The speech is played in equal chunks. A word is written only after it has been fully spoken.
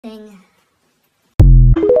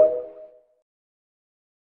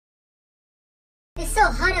so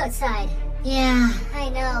hot outside. Yeah, I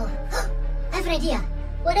know. I have an idea.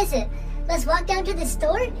 What is it? Let's walk down to the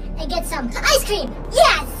store and get some ice cream.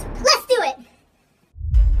 Yes! Let's do it!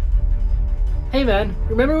 Hey man,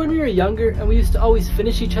 remember when we were younger and we used to always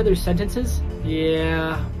finish each other's sentences?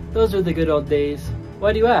 Yeah, those were the good old days.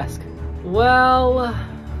 Why do you ask? Well,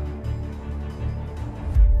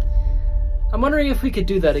 I'm wondering if we could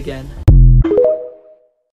do that again.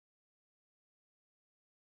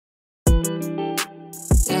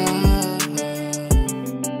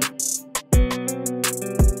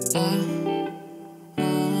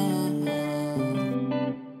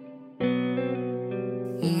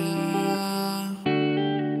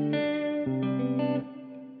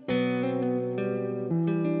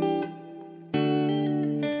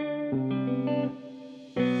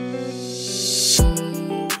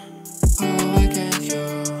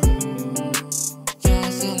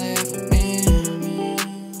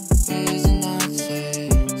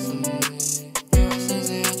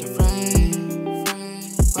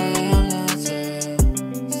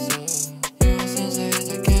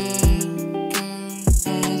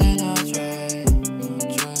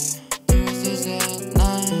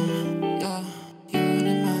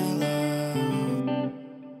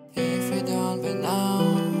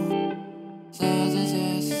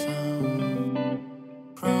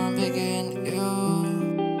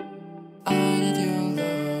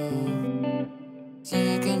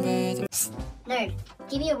 Nerd,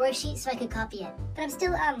 give me a worksheet so I could copy it. But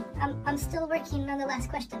I'm still working on the last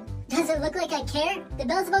question. Does it look like I care? The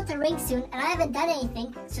bell's about to ring soon and I haven't done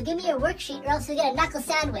anything, so give me your worksheet or else you'll get a knuckle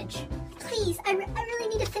sandwich. Please, I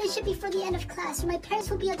really need to finish it before the end of class or my parents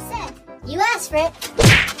will be upset. You asked for it.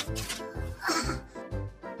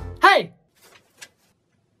 Hey!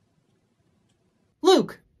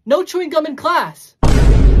 Luke, no chewing gum in class!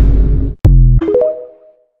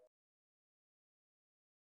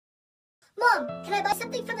 Mom, can I buy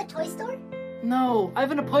something from the toy store? No, I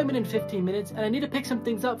have an appointment in 15 minutes and I need to pick some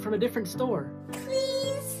things up from a different store.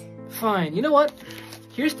 Please? Fine, you know what?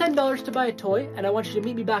 Here's $10 to buy a toy and I want you to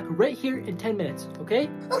meet me back right here in 10 minutes, okay?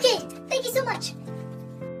 Okay, thank you so much.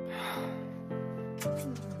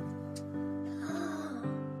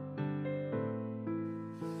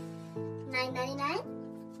 $9.99?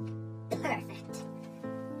 Perfect.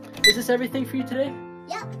 Is this everything for you today?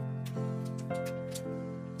 Yep.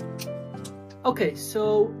 Okay,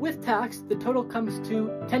 so with tax, the total comes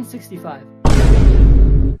to $10.65.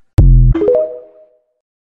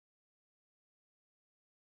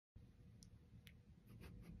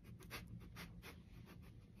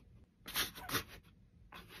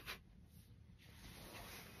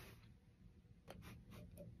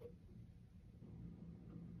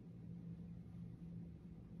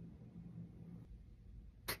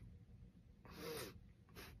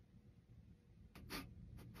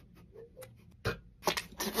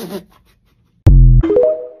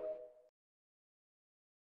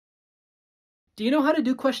 Do you know how to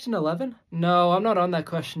do question 11? No, I'm not on that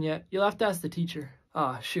question yet. You'll have to ask the teacher.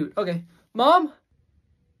 Ah, shoot. Okay. Mom?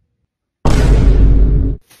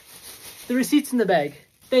 The receipt's in the bag.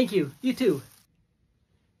 Thank you. You too.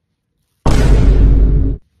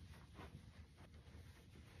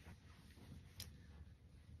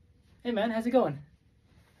 Hey man, how's it going?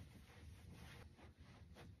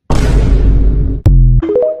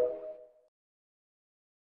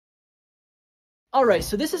 Alright,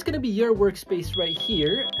 so this is going to be your workspace right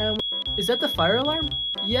here. Is that the fire alarm?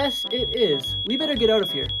 Yes, it is. We better get out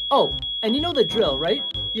of here. Oh, and you know the drill, right?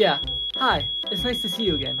 Yeah. Hi, it's nice to see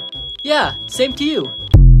you again. Yeah, same to you.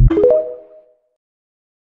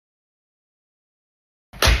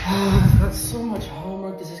 I've got so much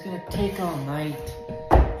homework, this is going to take all night.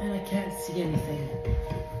 And I can't see anything.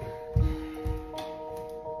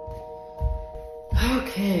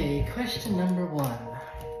 Okay, question number 1.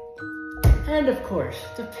 And of course,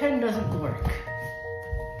 the pen doesn't work.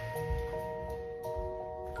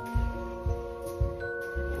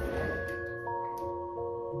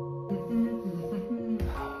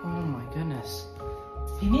 Oh my goodness.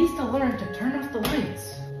 He needs to learn to turn off the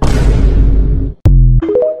lights.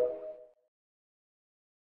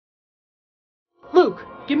 Luke,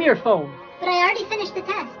 give me your phone. But I already finished the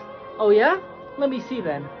test. Oh yeah? Let me see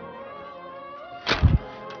then.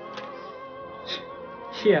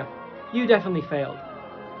 Yeah. You definitely failed.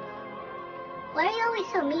 Why are you always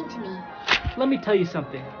so mean to me? Let me tell you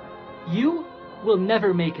something. You will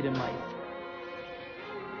never make it in life.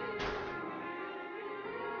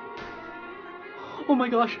 Oh my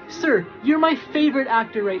gosh, sir, you're my favorite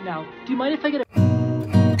actor right now. Do you mind if I get a...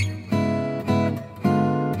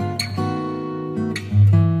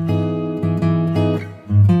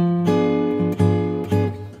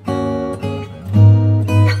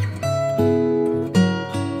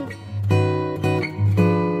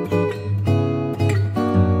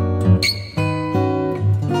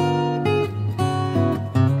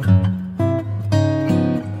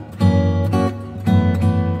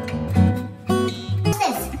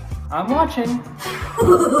 I'm watching.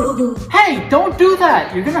 Hey, don't do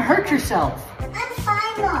that! You're gonna hurt yourself. I'm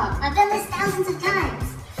fine, Mom. I've done this thousands of times.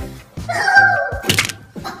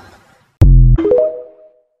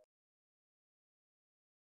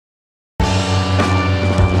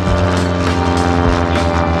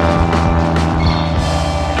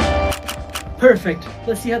 Perfect.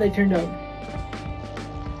 Let's see how they turned out.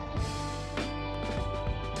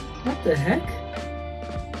 What the heck?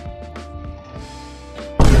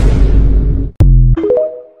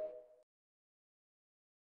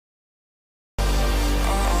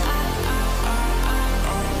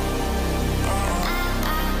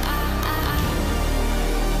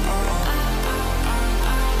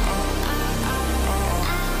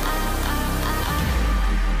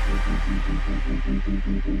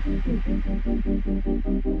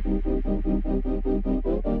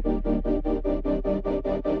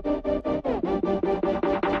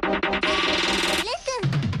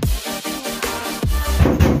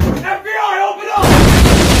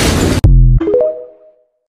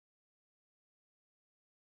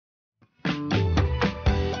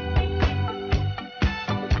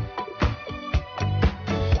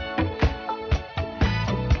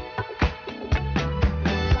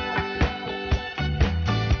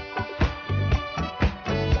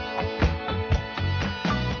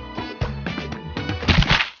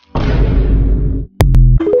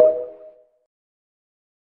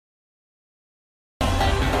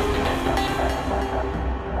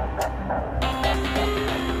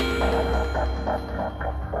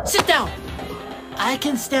 Sit down! I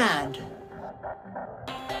can stand.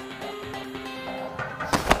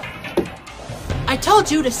 I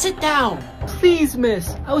told you to sit down! Please, miss.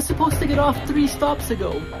 I was supposed to get off 3 stops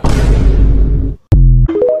ago.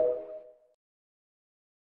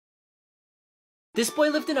 This boy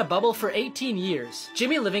lived in a bubble for 18 years.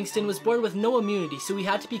 Jimmy Livingston was born with no immunity, so he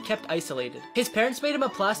had to be kept isolated. His parents made him a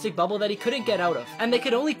plastic bubble that he couldn't get out of, and they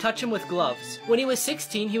could only touch him with gloves. When he was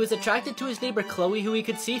 16, he was attracted to his neighbor Chloe, who he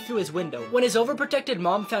could see through his window. When his overprotected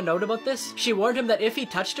mom found out about this, she warned him that if he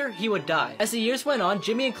touched her, he would die. As the years went on,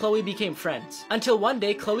 Jimmy and Chloe became friends. Until one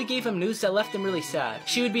day, Chloe gave him news that left him really sad.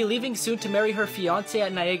 She would be leaving soon to marry her fiancé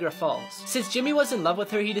at Niagara Falls. Since Jimmy was in love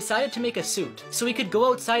with her, he decided to make a suit, so he could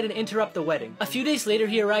go outside and interrupt the wedding. A few days later,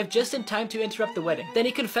 he arrived just in time to interrupt the wedding. Then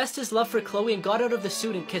he confessed his love for Chloe and got out of the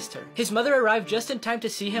suit and kissed her. His mother arrived just in time to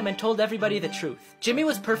see him and told everybody the truth. Jimmy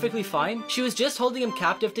was perfectly fine. She was just holding him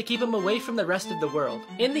captive to keep him away from the rest of the world.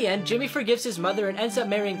 In the end, Jimmy forgives his mother and ends up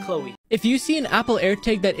marrying Chloe. If you see an Apple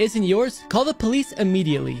AirTag that isn't yours, call the police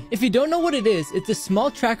immediately. If you don't know what it is, it's a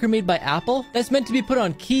small tracker made by Apple that's meant to be put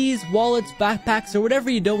on keys, wallets, backpacks, or whatever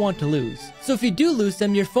you don't want to lose. So if you do lose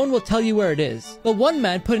them, your phone will tell you where it is. But one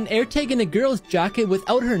man put an AirTag in a girl's jacket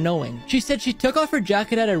without her knowing. She said she took off her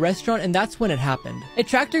jacket at a restaurant and that's when it happened. It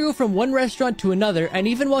tracked her go from one restaurant to another, and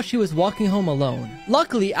even while she was walking home alone.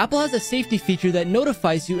 Luckily, Apple has a safety feature that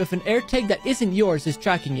notifies you if an AirTag that isn't yours is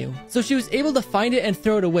tracking you. So she was able to find it and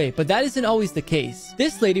throw it away, but that isn't always the case.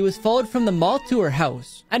 This lady was followed from the mall to her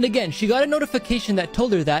house. And again, she got a notification that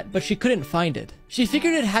told her that, but she couldn't find it. She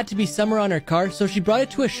figured it had to be somewhere on her car, so she brought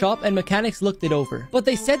it to a shop and mechanics looked it over. But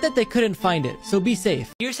they said that they couldn't find it, so be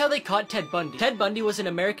safe. Here's how they caught Ted Bundy. Ted Bundy was an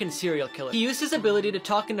American serial killer. He used his ability to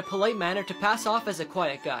talk in a polite manner to pass off as a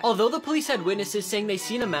quiet guy. Although the police had witnesses saying they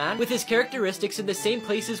seen a man with his characteristics in the same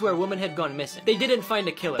places where a woman had gone missing, they didn't find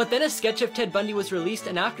a killer. But then a sketch of Ted Bundy was released,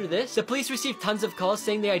 and after this, the police received tons of calls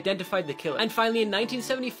saying they identified the killer. And finally, in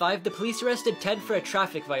 1975, the police arrested Ted for a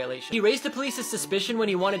traffic violation. He raised the police's suspicion when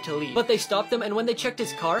he wanted to leave, but they stopped him, and when they checked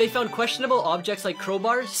his car, they found questionable objects like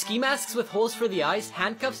crowbars, ski masks with holes for the eyes,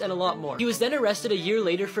 handcuffs, and a lot more. He was then arrested a year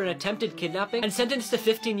later for an attempted kidnapping and sentenced to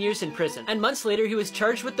 15 years in prison. And months later, he was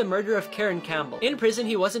charged with the murder of Karen Campbell. In prison,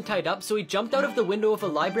 he wasn't tied up, so he jumped out of the window of a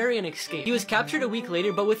library and escaped. He was captured a week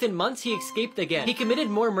later, but within months, he escaped again. He committed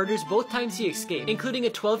more murders both times he escaped, including a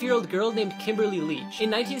 12-year-old girl named Kimberly Leach. In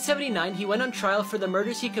 1979, he went on trial for the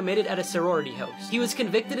murders he committed at a sorority house. He was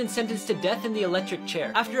convicted and sentenced to death in the electric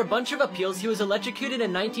chair. After a bunch of appeals, he was electrocuted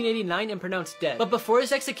in 1989 and pronounced dead. But before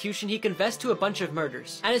his execution, he confessed to a bunch of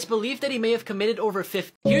murders, and it's believed that he may have committed over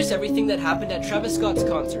 50. Here's everything that happened at Travis Scott's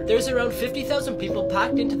concert. There's around 50,000 people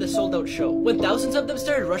packed into the sold-out show, when thousands of them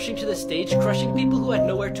started rushing to the stage, crushing people who had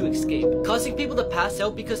nowhere to escape, causing people to pass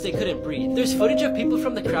out because they couldn't breathe. There's footage of people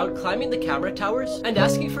from the crowd climbing the camera towers and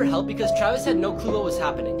asking for help because Travis had no clue what was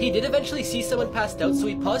happening. He did eventually see someone passed out, so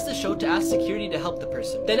he paused the show to ask security to help the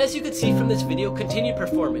person. Then, as you could see from this video, continued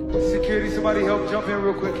performing. Security, somebody help jump in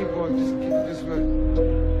real quick. Keep going. Just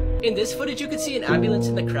good. In this footage, you can see an ambulance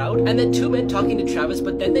in the crowd, and then 2 men talking to Travis,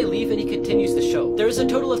 but then they leave and he continues the show. There is a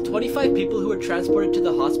total of 25 people who were transported to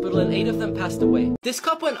the hospital and 8 of them passed away. This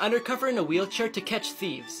cop went undercover in a wheelchair to catch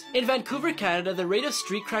thieves. In Vancouver, Canada, the rate of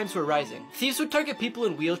street crimes were rising. Thieves would target people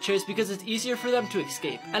in wheelchairs because it's easier for them to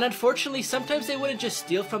escape. And unfortunately, sometimes they wouldn't just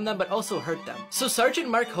steal from them but also hurt them. So Sergeant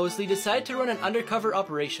Mark Hosley decided to run an undercover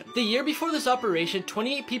operation. The year before this operation,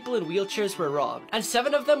 28 people in wheelchairs were robbed, and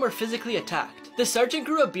 7 of them were physically attacked. The sergeant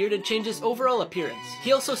grew a beard and changed his overall appearance.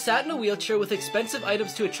 He also sat in a wheelchair with expensive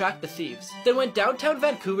items to attract the thieves, then went downtown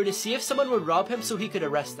Vancouver to see if someone would rob him so he could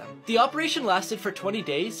arrest them. The operation lasted for 20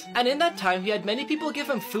 days, and in that time he had many people give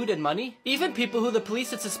him food and money. Even people who the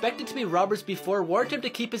police had suspected to be robbers before warned him to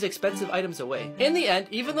keep his expensive items away. In the end,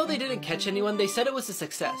 even though they didn't catch anyone, they said it was a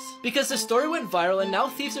success, because the story went viral and now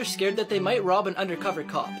thieves are scared that they might rob an undercover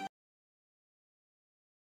cop.